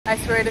I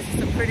swear this is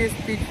the prettiest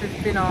beach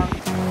we've been on.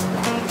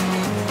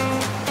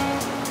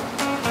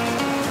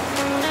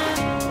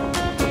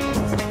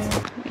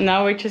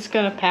 Now we're just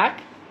gonna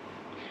pack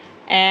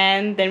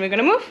and then we're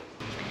gonna move.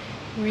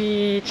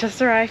 We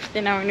just arrived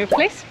in our new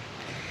place.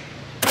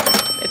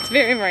 It's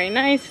very, very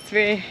nice. It's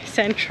very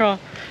central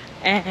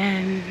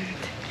and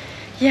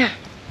yeah,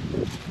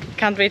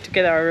 can't wait to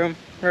get our room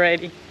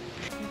ready.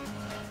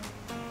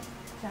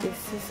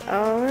 This is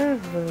our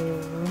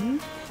room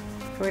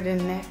for the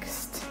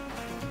next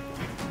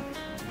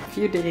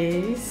few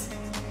days.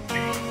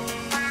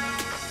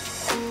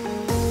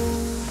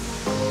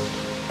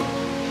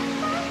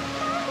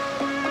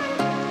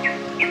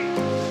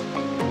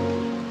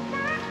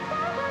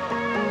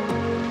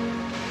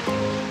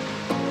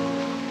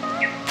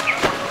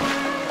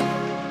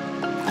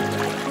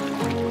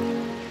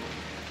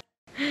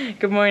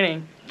 Good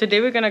morning. Today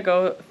we're gonna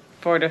go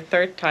for the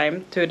third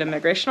time to the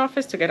immigration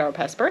office to get our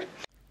passport.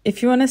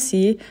 If you want to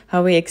see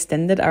how we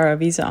extended our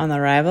visa on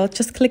arrival,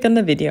 just click on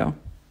the video.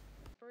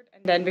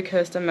 And then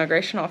because the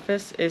immigration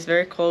office is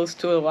very close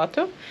to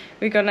Uluwatu,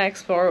 we're gonna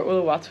explore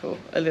Uluwatu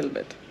a little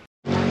bit.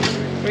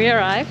 We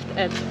arrived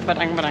at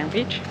Bali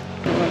Beach.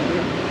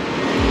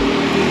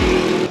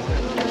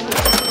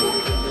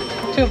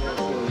 2.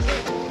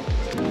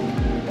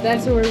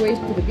 That's our way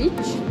to the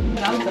beach.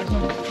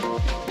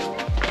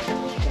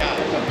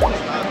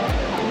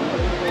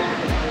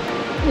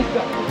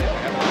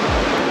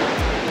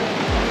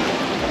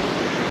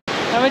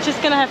 Now we're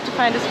just gonna have to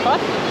find a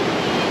spot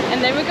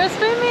and then we go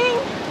swimming.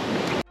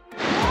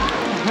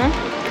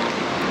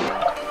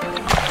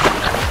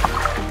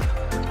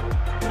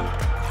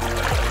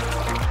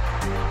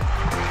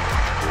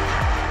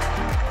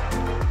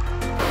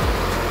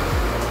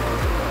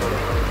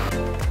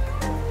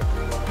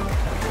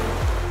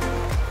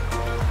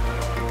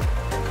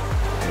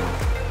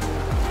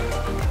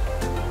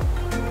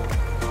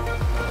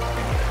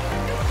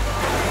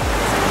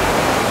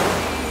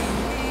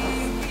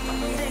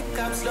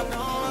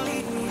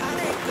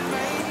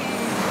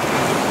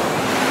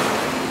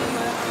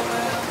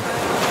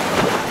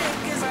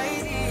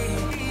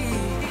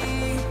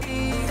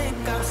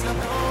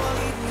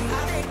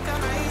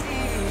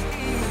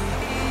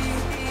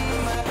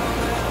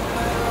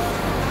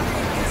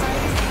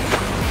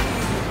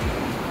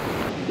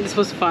 This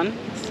was fun,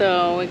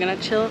 so we're gonna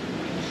chill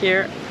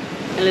here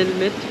a little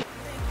bit.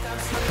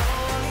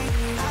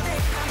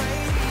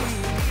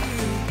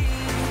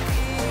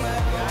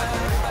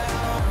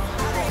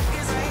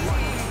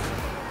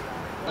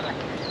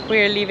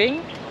 We're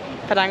leaving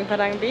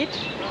Padang Beach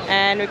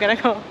and we're gonna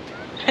go,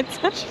 it's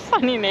such a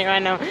funny name, I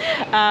know,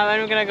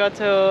 and we're gonna go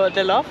to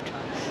the loft.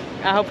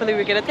 Hopefully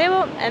we get a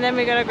table and then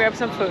we're gonna grab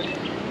some food.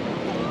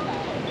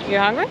 You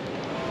hungry?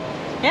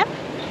 Yeah?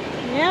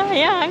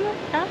 Yeah, hungry?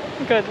 Huh?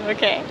 Good,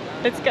 okay,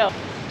 let's go.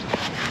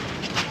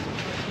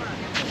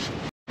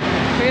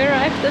 We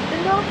arrived at the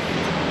loft.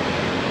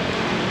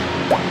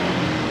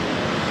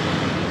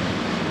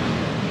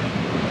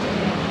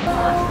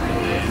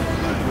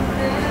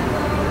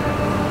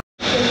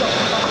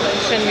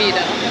 Schon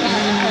wieder.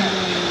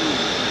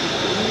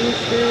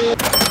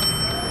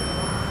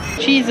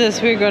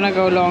 Jesus, we're gonna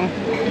go long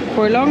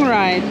for a long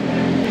ride,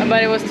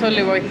 but it was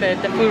totally worth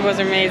it. The food was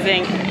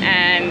amazing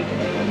and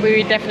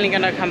we're definitely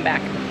gonna come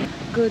back.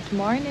 Good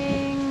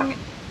morning.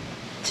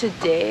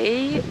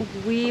 Today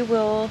we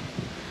will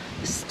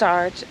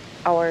start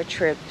our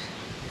trip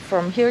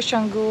from here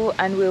Canggu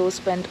and we will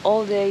spend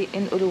all day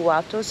in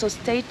Uluwatu, so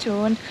stay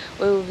tuned.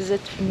 We will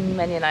visit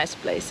many nice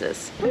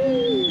places.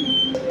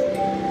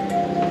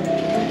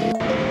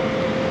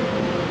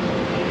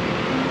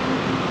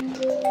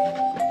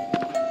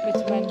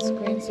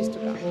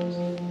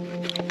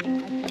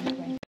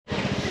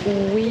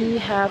 We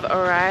have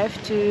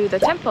arrived to the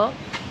temple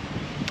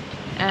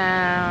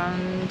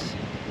and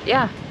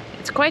yeah,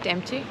 it's quite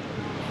empty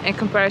in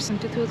comparison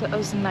to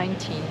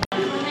 2019.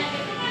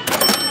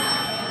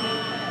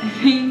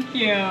 Thank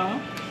you.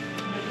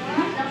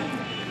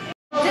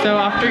 So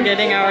after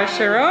getting our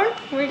Sharon,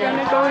 we're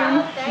gonna go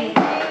in.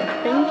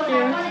 Thank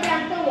you.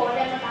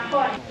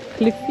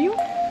 Cliff view?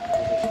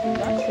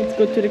 Let's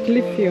go to the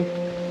cliff view.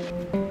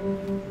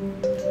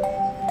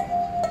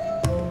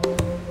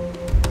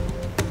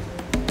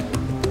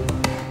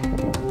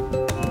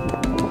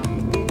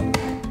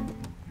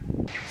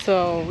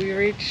 So we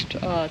reached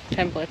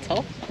temple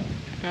itself.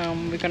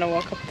 We're gonna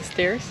walk up the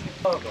stairs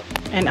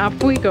and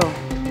up we go.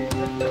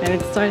 And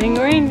it's starting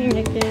raining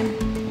again.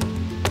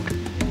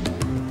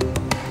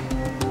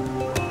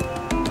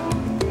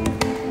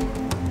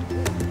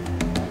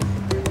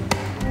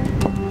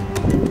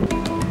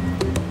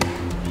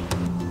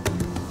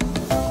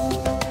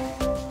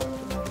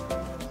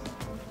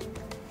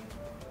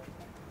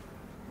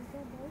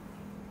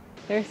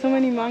 There are so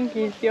many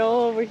monkeys, they're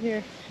all over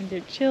here and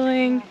they're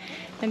chilling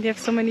and they have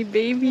so many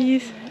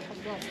babies.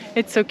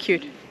 It's so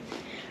cute.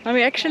 Now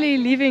we're actually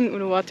leaving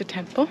Uluwatu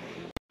Temple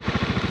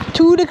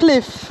to the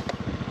cliff.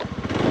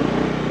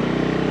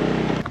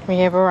 We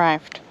have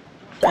arrived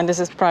and this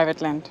is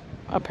private land,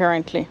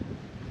 apparently.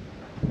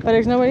 But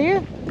there's nobody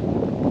here.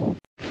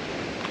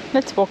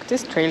 Let's walk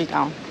this trail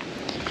down.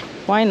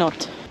 Why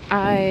not?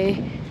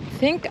 I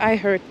think I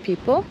heard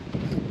people,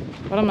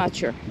 but I'm not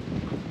sure.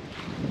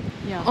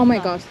 Yeah. Oh my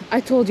god,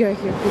 I told you I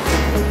hear people.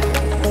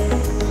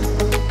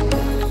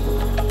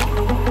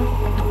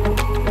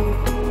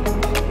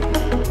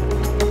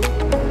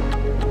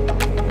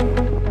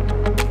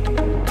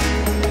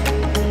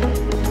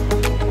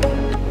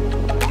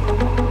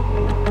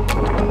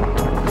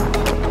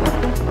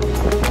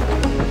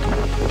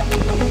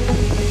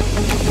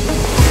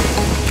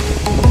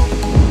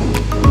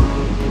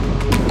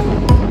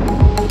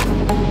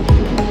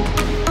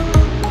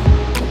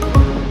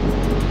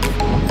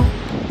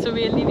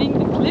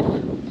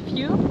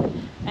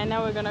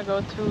 Now we're gonna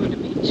go to the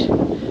beach.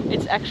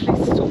 It's actually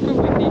super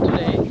windy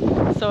today,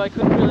 so I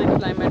couldn't really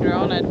fly my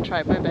drone. I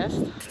tried my best.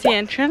 It's the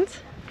entrance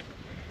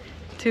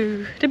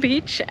to the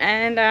beach,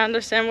 and I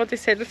understand what they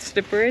said, it's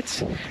slippery.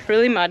 It's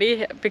really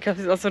muddy because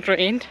it's also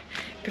rained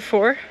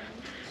before.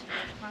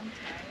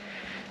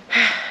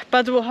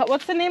 But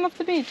what's the name of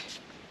the beach?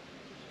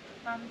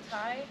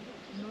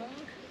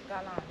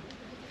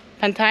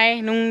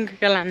 Pantai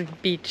Nunggalan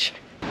Beach.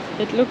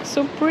 It looks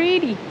so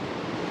pretty.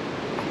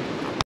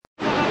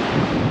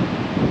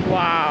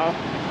 Wow.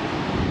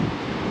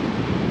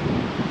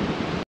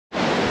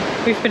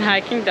 We've been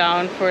hiking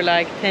down for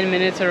like 10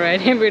 minutes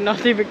already and we're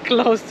not even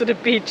close to the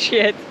beach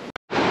yet.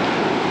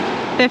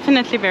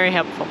 Definitely very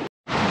helpful.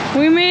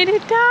 We made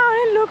it down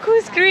and look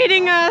who's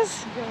greeting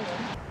us.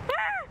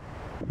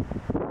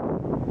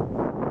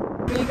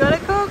 We got a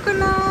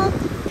coconut.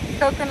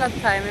 Coconut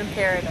time in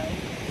paradise.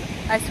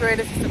 I swear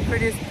this is the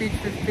prettiest beach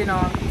we've been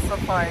on so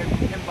far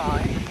in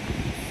Bali.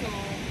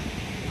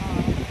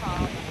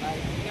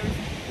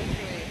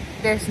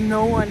 There's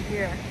no one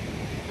here.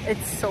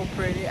 It's so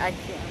pretty. I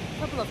can't. A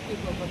couple of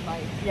people, but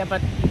like... Yeah, but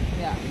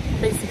yeah,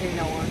 basically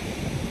no one.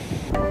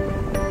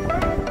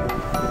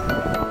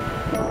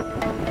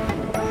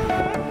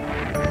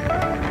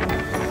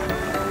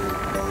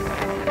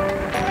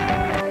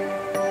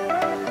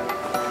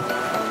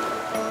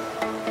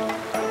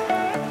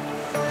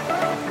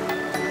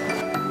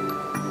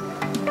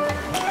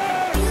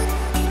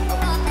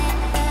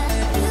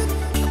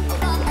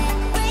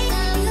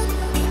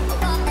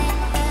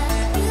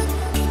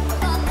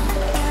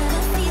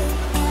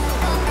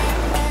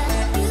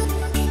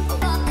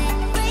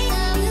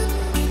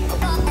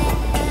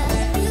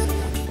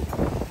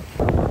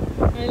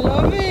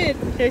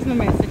 There's no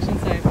message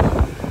inside.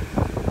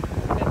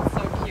 That's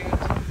so cute.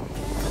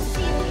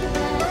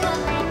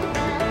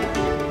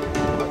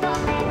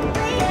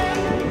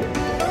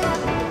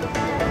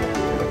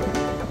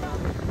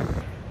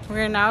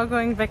 We're now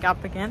going back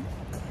up again,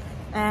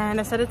 and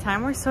I set a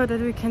timer so that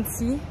we can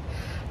see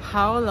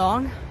how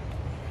long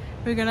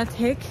we're gonna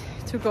take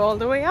to go all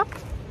the way up.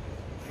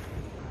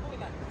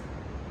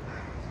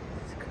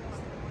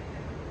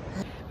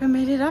 We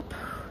made it up.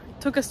 It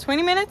took us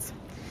 20 minutes,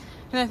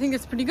 and I think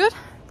it's pretty good.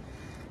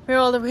 We're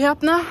all the way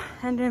up now,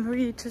 and then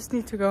we just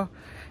need to go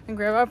and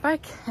grab our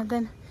bike, and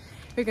then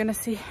we're gonna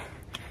see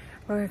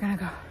where we're gonna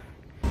go.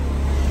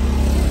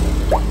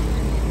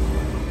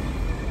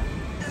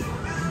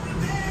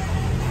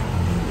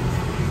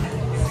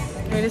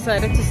 We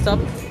decided to stop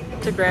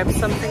to grab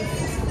something.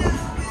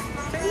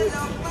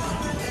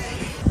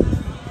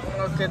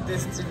 Look at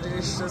this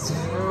delicious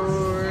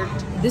food.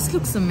 This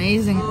looks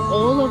amazing.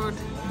 All of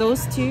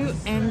those two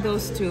and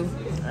those two.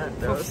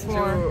 For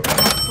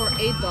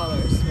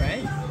 $8,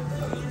 right?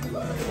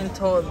 In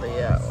total,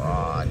 yeah.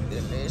 Oh,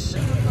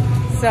 delicious.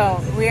 So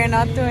we are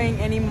not doing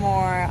any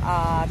more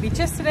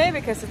beaches today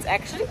because it's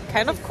actually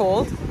kind of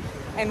cold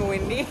and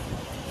windy.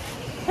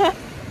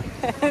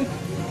 And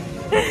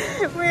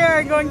we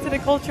are going to the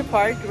culture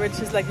park, which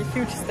is like a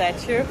huge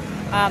statue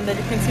that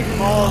you can see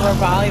from all over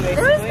Bali,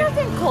 basically. There is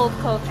nothing called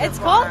culture park. It's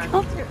called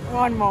culture.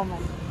 One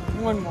moment.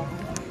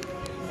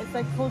 It's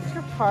like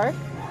culture park.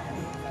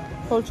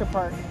 Culture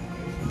park.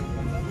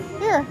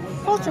 Here,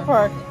 culture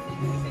park.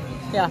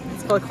 Yeah,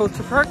 it's called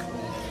culture park.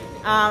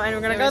 And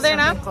we're gonna go there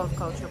now. Called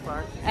culture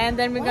park. And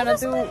then we're gonna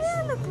do.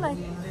 Look like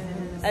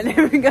And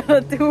then we're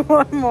gonna do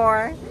one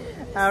more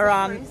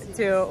around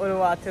to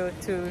Uluwatu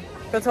to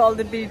go to all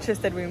the beaches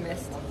that we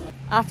missed.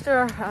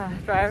 After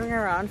driving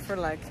around for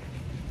like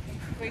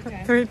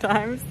 3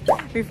 times,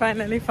 we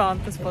finally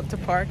found the spot to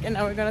park, and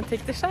now we're gonna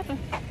take the shuttle.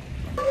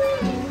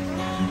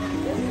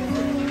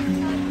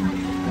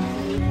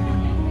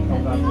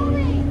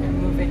 We're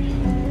moving.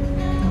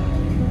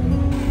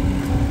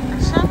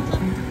 A shuttle.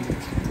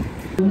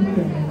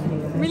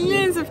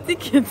 Millions of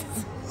tickets.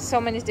 so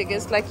many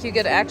tickets. Like you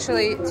get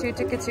actually 2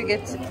 tickets, you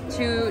get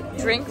 2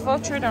 drink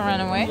voucher to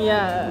run away.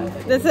 Yeah,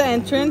 there's an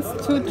entrance,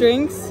 2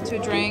 drinks. 2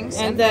 drinks.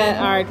 And the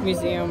art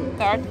museum.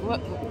 The art,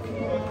 what?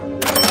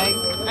 Like,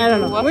 I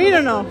don't know. We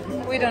don't know.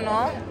 We don't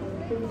know.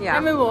 Yeah.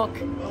 Let me walk.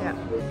 Yeah.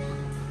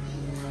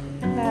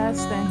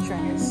 That's the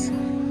entrance.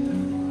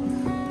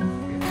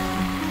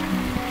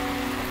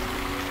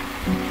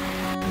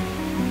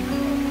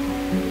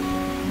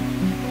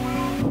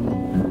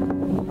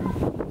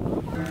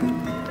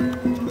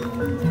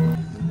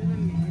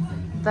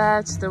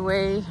 That's the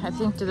way, I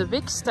think, to the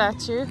big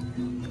statue.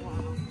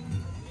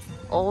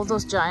 All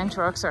those giant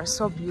rocks are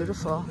so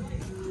beautiful.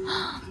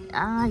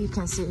 Ah, you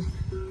can see.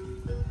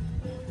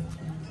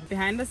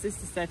 Behind us is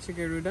the Statue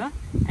Garuda,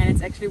 and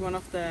it's actually one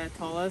of the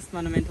tallest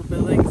monumental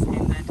buildings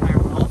in the entire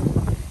world.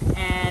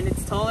 And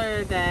it's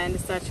taller than the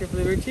Statue of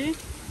Liberty,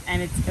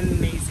 and it's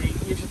amazing.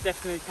 You should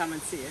definitely come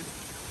and see it.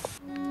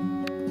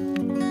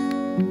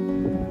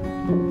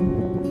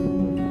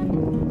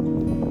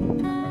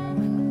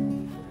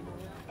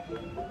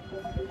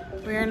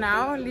 We are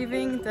now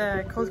leaving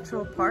the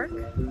cultural park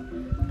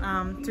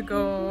to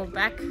go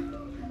back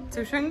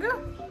to Canggu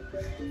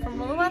from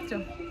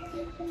Uluwatu.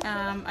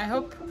 I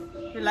hope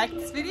you liked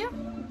this video.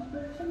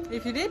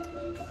 If you did,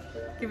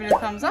 give it a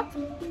thumbs up,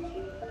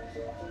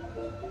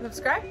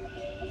 subscribe,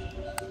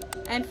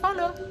 and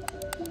follow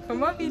for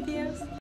more videos.